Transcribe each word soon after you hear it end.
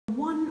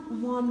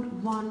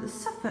1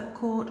 Suffolk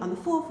Court on the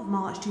 4th of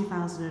March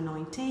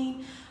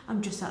 2019.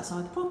 I'm just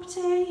outside the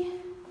property.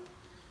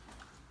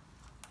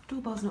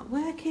 Doorbell's not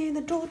working. The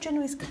door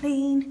generally is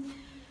clean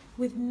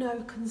with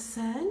no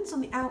concerns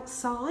on the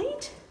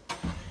outside.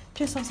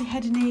 Just obviously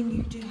heading in,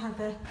 you do have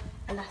a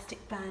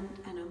elastic band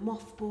and a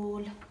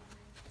mothball.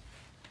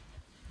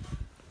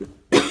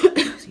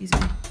 Excuse me.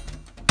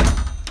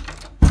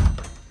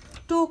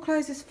 Door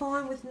closes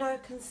fine with no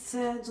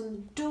concerns on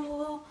the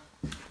door.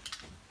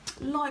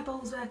 Light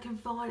bulb's working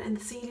fine and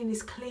the ceiling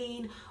is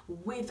clean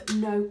with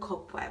no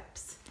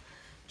cobwebs.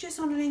 Just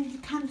wondering, you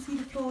can see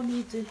the floor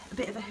needs a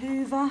bit of a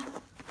hoover.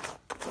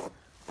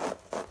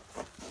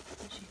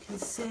 As you can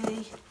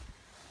see,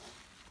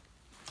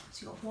 so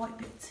you've got white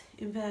bits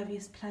in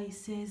various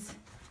places.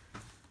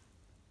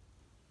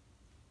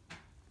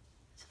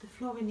 So the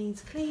flooring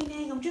needs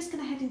cleaning. I'm just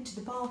going to head into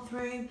the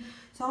bathroom.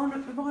 So on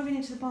arriving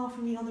into the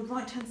bathroom, on the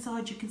right hand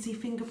side you can see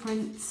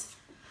fingerprints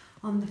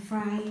on the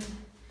frame.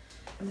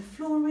 And the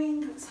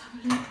flooring, let's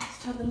have a look,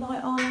 let's turn the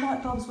light on,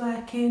 light bulb's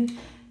working.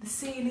 The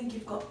ceiling,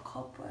 you've got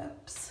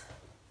cobwebs.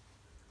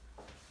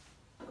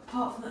 But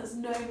apart from that, there's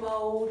no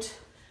mould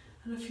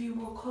and a few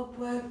more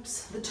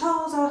cobwebs. The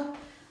tiles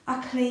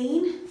are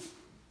clean.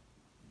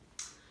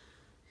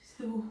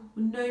 So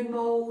no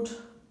mould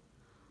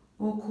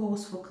or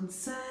cause for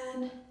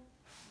concern.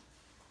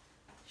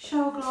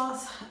 Shower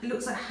glass, it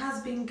looks like it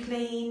has been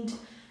cleaned,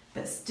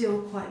 but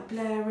still quite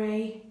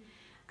blurry.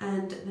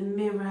 And the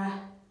mirror,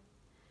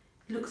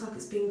 looks like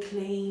it's been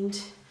cleaned,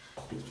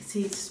 but you can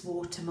see it's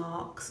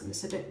watermarks and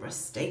it's a bit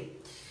rusty.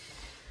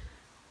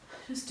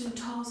 Just doing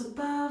tiles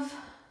above,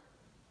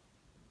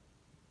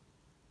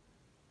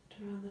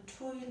 around the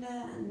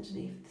toilet,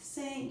 underneath the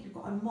sink. You've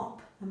got a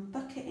mop and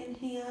bucket in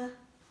here,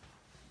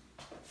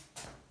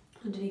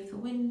 underneath the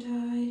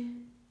window,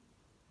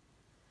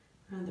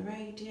 around the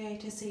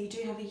radiator. So you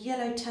do have a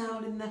yellow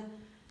towel in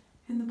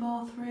the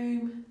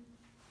bathroom,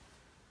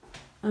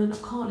 and I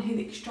can't hear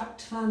the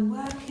extractor fan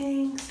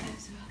working. So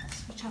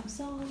switch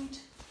outside.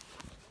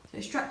 The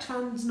extractor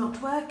fan's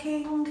not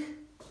working.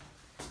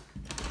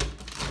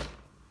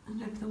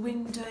 And over the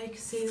window, you can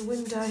see the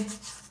window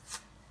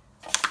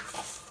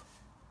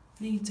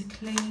needs a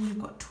clean.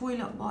 You've got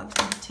toilet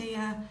wipes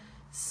here,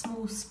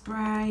 small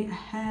spray, a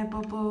hair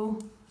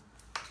bubble,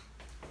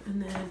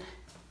 and then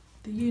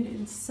the unit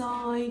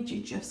inside,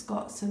 you just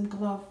got some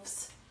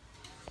gloves,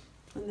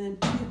 and then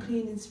 2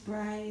 cleaning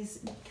sprays.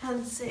 You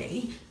can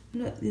see,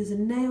 look, there's a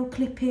nail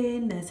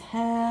clipping, there's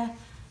hair,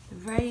 the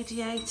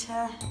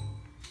radiator.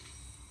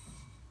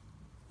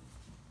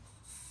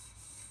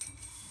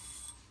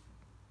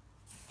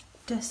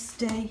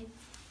 Dusty,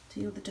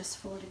 see all the dust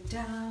falling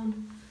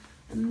down.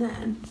 And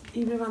then,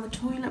 even around the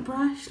toilet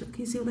brush, look,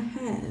 you see all the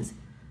hairs,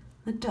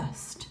 the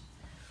dust.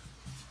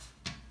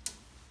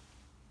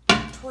 The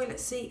toilet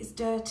seat is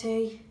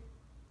dirty.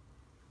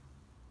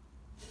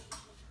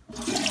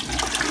 Brush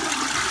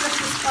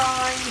is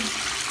fine.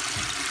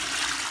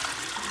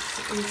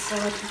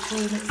 Inside the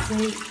toilet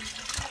seat,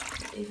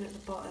 even at the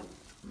bottom.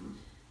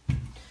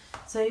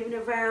 So even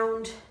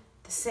around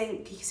the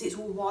sink, you can see it's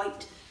all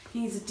white.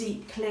 Needs a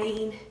deep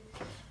clean.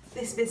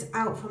 This bit's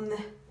out from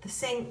the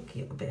sink.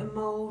 You've got a bit of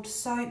mould,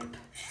 soap.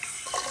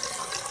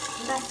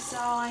 Left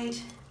side.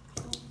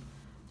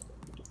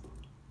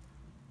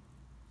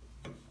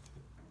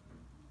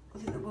 I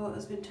think the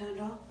water's been turned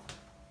off.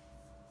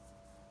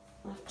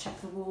 I'll have to check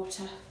the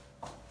water.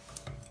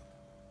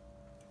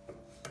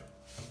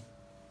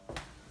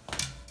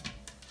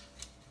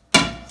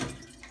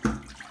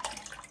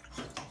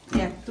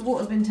 Yeah, the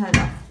water's been turned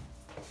off.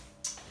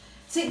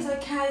 Sink's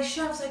okay,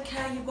 shelf's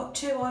okay. You've got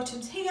 2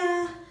 items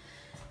here,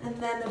 and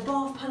then the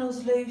bath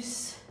panel's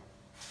loose,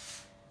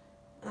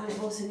 and it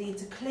also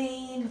needs a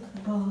clean. Look at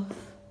the bath.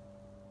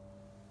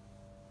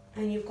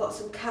 And you've got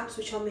some caps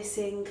which are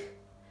missing,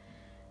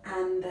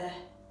 and the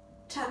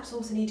taps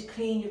also need to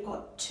clean. You've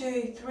got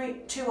 2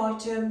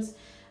 items,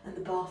 and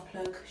the bath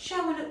plug.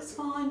 Shower looks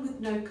fine with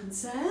no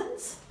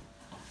concerns.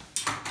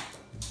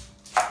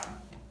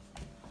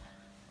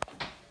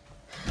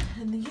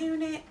 And the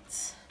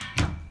unit,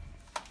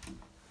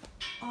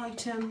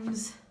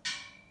 items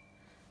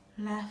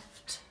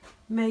left,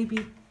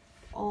 maybe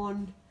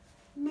on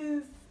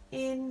move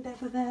in, they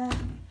were there.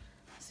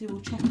 So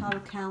we'll check our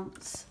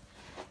accounts,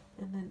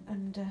 and then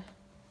under.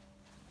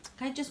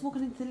 Okay, just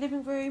walking into the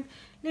living room.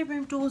 Living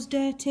room door's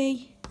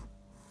dirty,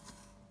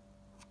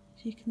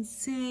 as you can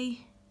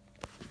see,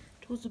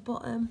 towards the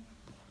bottom.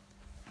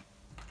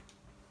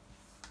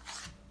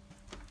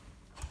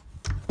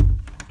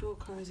 Door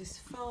closes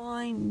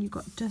fine. You've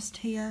got dust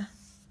here,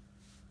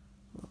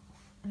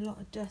 a lot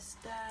of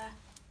dust there.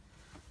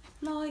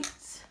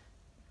 Lights,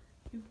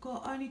 you've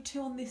got only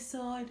 2 on this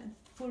side and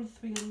full of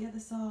 3 on the other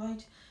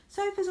side.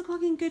 Sofas look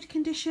like in good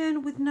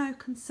condition with no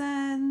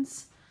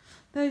concerns.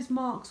 Those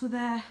marks were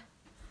there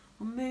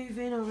on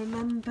moving, I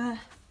remember.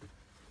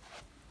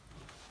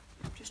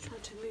 I'm just trying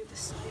to move the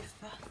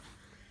sofa.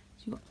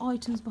 So you've got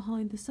items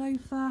behind the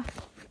sofa.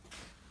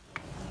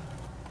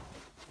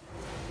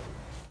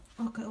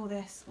 Look at all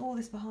this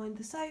behind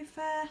the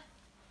sofa.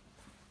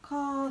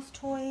 Cards. cars,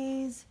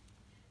 toys,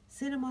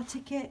 cinema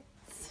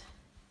tickets.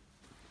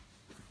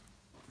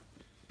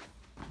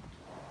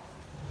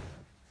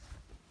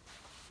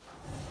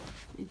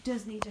 It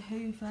does need a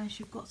hoover.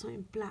 You've got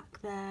something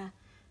black there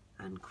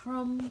and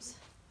crumbs.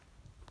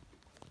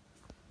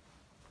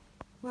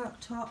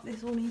 Worktop,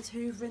 this all needs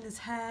hoovering. There's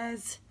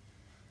hairs,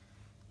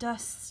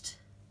 dust.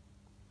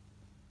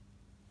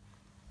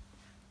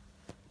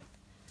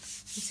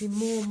 You see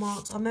more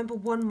marks. I remember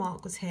one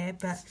mark was here,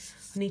 but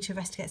I need to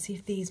investigate, see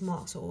if these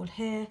marks are all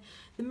here.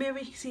 The mirror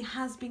you can see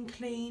has been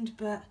cleaned,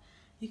 but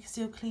you can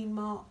still clean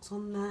marks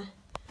on there.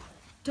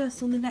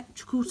 Dust on the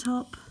electrical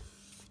top.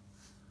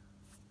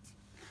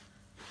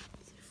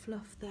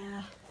 Fluff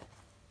there.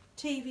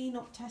 TV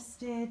not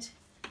tested.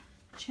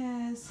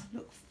 Chairs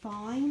look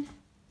fine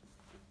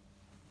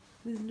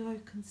with no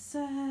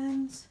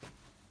concerns.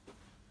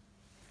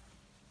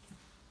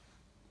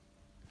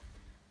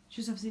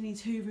 Just obviously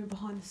needs hoovering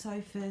behind the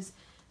sofas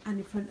and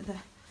in front of the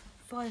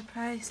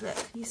fireplace. Look,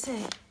 can you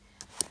see?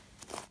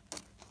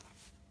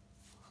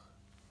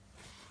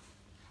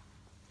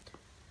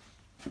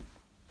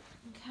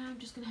 Okay, I'm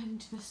just going to head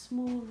into the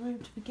small room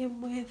to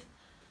begin with.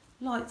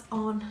 Lights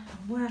on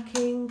and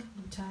working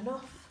and turn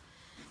off.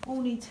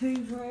 All needs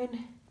hoovering.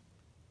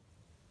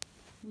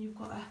 And you've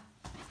got a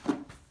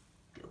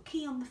little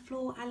key on the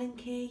floor, Allen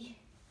key.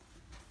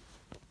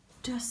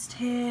 Dust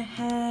here,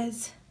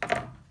 hairs.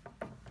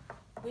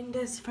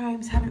 Windows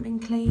frames haven't been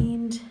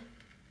cleaned.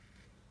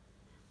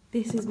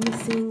 This is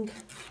missing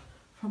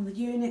from the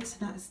unit, so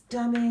that's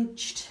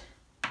damaged.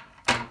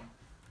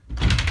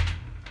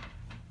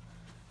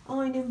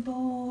 Ironing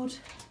board.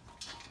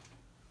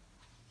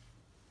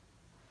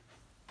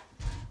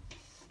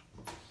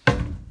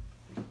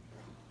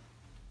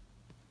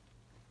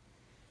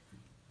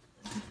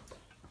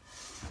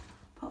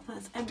 Apart from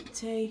that's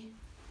empty.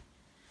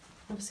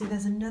 Obviously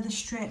there's another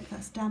strip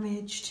that's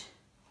damaged.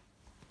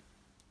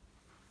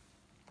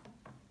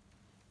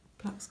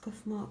 Black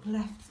scuff mark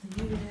left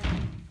the unit.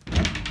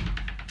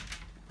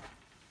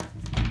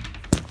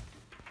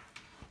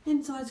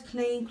 Inside's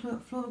clean,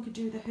 floor could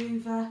do the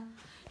hoover.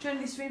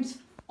 Generally this room's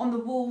on the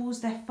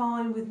walls, they're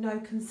fine with no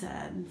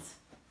concerns.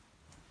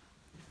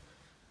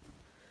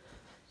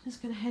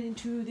 Just going to head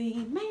into the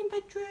main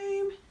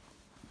bedroom.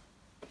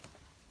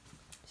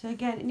 So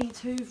again, it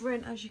needs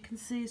hoovering, as you can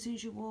see as soon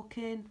as you walk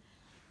in.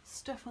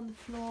 Stuff on the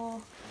floor,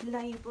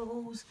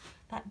 labels,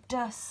 that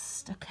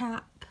dust, a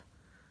cap.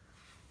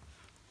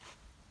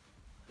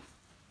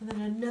 And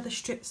then another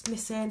strip's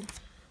missing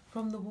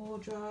from the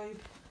wardrobe.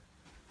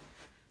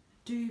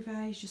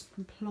 Duvet's just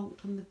been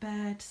plonked on the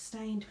bed,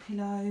 stained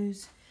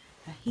pillows,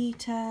 a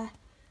heater,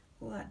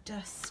 all that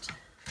dust.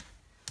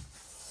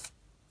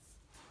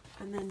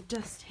 And then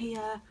dust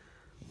here,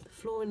 the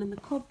flooring and the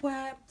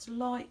cobwebs,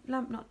 light,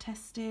 lamp not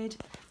tested,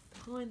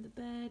 behind the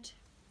bed.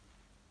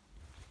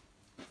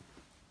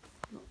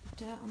 Got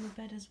the dirt on the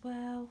bed as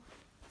well.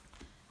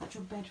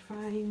 Actual bed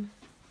frame.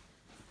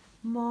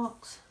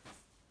 Marks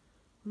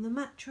on the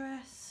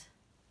mattress.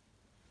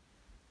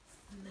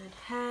 And then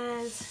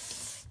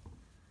hairs.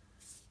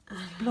 And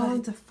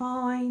blinds are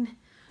fine.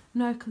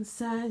 No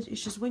concerns.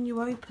 It's just when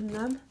you open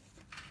them,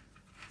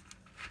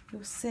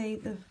 you'll see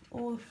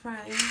all the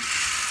frame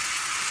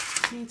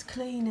needs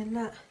cleaning.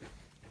 Look.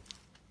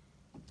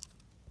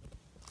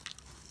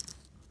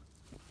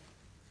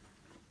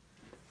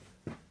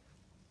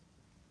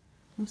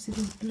 Obviously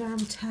there's brown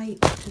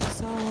tape to the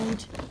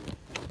side.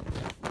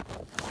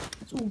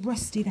 It's all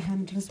rusty, the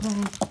handle as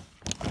well.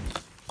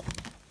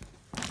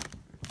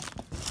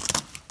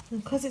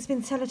 And because it's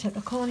been sellotaped,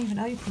 I can't even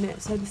open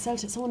it. So the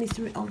sellotape, someone needs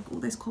to all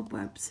those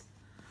cobwebs.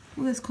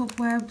 All those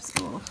cobwebs.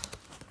 Oh.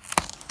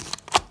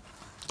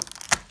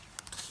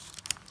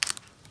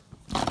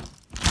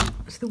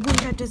 So the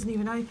window doesn't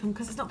even open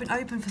because it's not been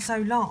open for so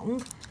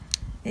long.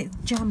 It's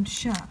jammed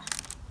shut.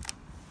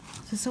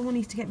 So someone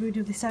needs to get rid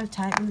of the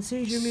sellotape, and as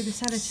soon as you remove the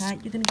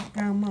sellotape, you're going to get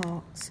brown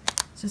marks.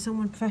 So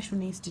someone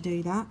professional needs to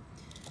do that.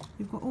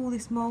 We've got all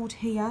this mould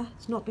here.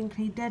 It's not been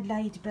cleaned. Dead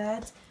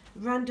ladybirds.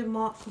 Random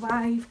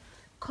microwave.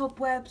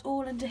 Cobwebs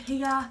all under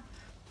here.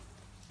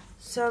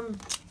 Some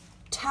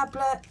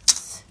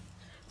tablets.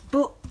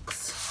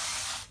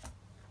 Books.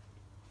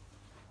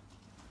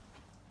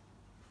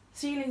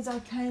 Ceiling's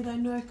okay though,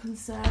 no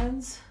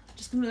concerns.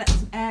 Just going to let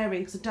some air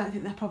in because I don't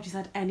think their property's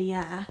had any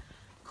air.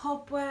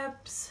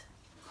 Cobwebs.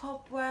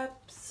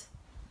 Cobwebs.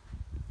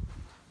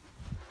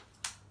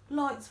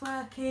 Lights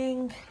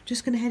working.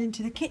 Just going to head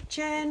into the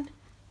kitchen.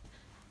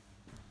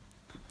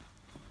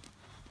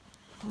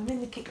 I'm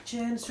in the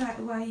kitchen. Straight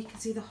away you can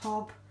see the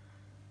hob,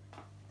 the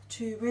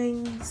 2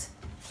 rings,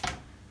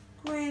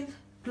 grill,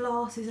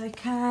 glass is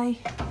okay,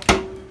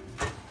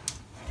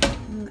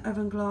 and the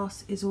oven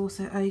glass is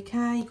also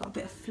okay. Got a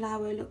bit of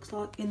flour, looks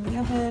like, in the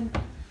oven.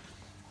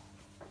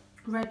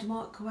 Red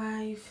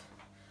microwave.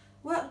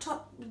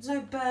 Worktop, there's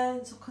no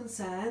burns or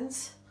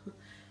concerns.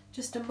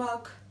 Just a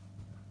mug,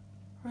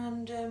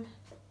 random.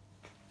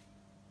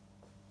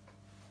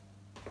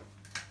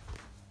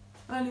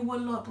 Only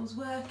one light bulb's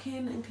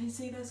working, and can you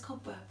see those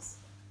cobwebs?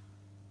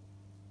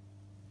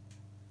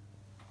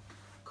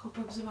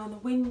 Cobwebs around the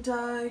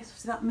window,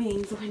 so that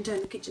means the window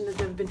in the kitchen has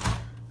never been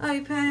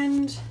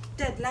opened.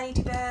 Dead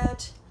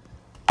ladybird.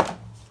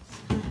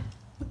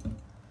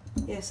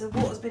 Yeah, so the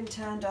water's been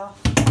turned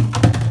off.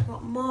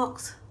 Got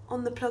marks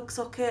on the plug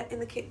socket in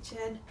the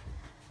kitchen.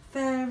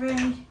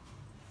 Fairy.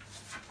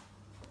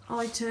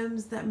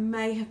 Items that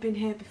may have been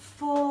here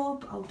before,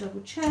 but I'll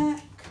double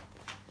check.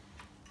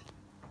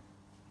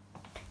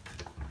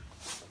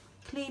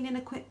 Cleaning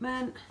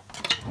equipment.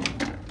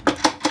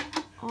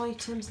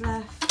 Items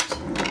left.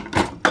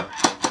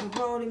 A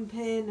rolling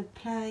pin, a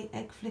plate,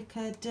 egg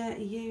flicker,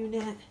 dirty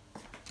unit.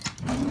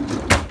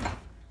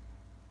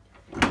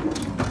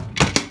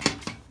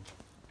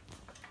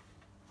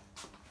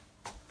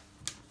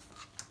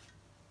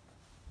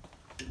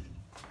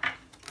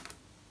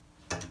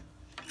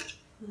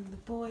 And the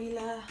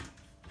boiler.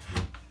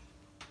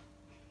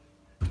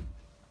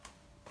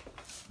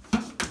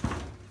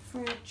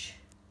 Fridge.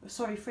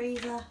 Sorry,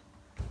 freezer.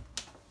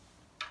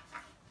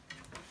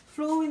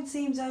 Flooring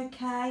seems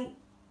okay.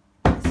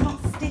 It's not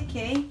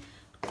sticky.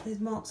 There's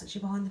marks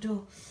actually behind the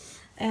door.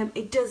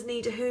 It does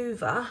need a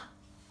hoover.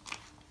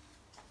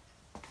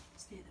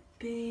 It's near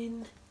the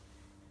bin.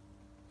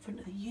 Front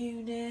of the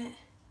unit.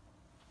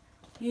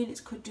 Units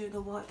could do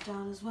the wipe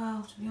down as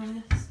well, to be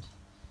honest.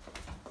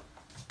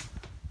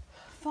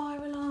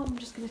 Fire alarm, I'm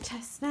just going to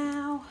test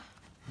now.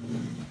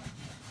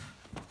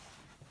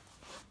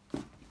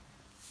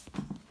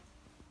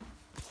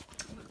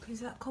 Look,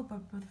 is that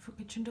cobweb by the front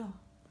kitchen door?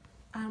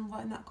 And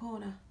right in that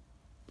corner.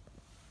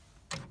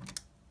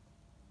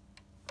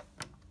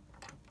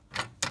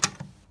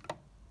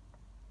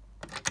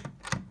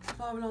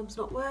 Fire alarm's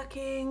not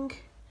working.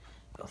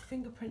 Got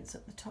fingerprints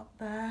at the top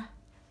there.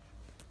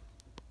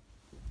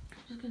 I'm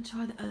just going to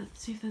try the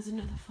see if there's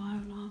another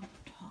fire alarm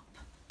top.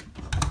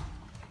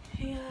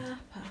 Here,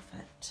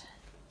 perfect.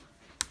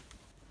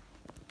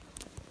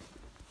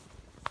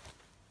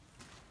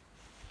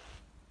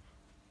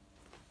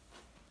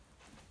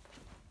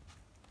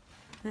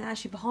 And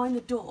actually behind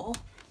the door,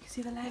 you can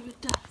see the layer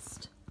of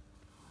dust.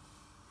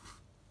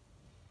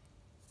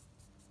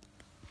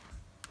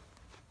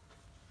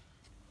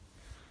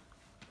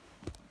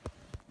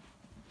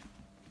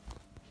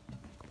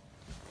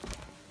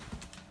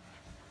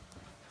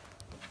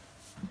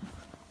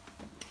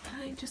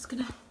 Okay, just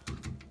gonna...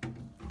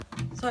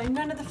 So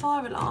none of the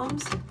fire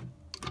alarms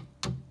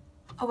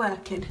are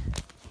working.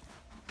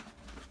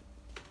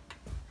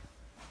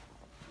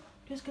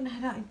 Just gonna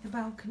head out into the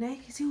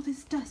balcony. You see all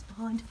this dust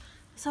behind the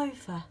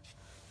sofa?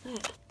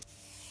 Look.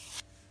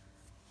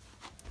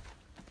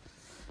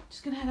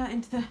 Just gonna head out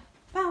into the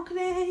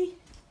balcony.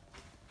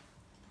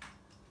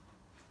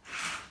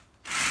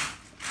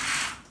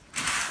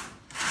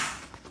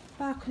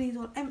 Balcony's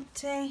all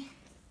empty.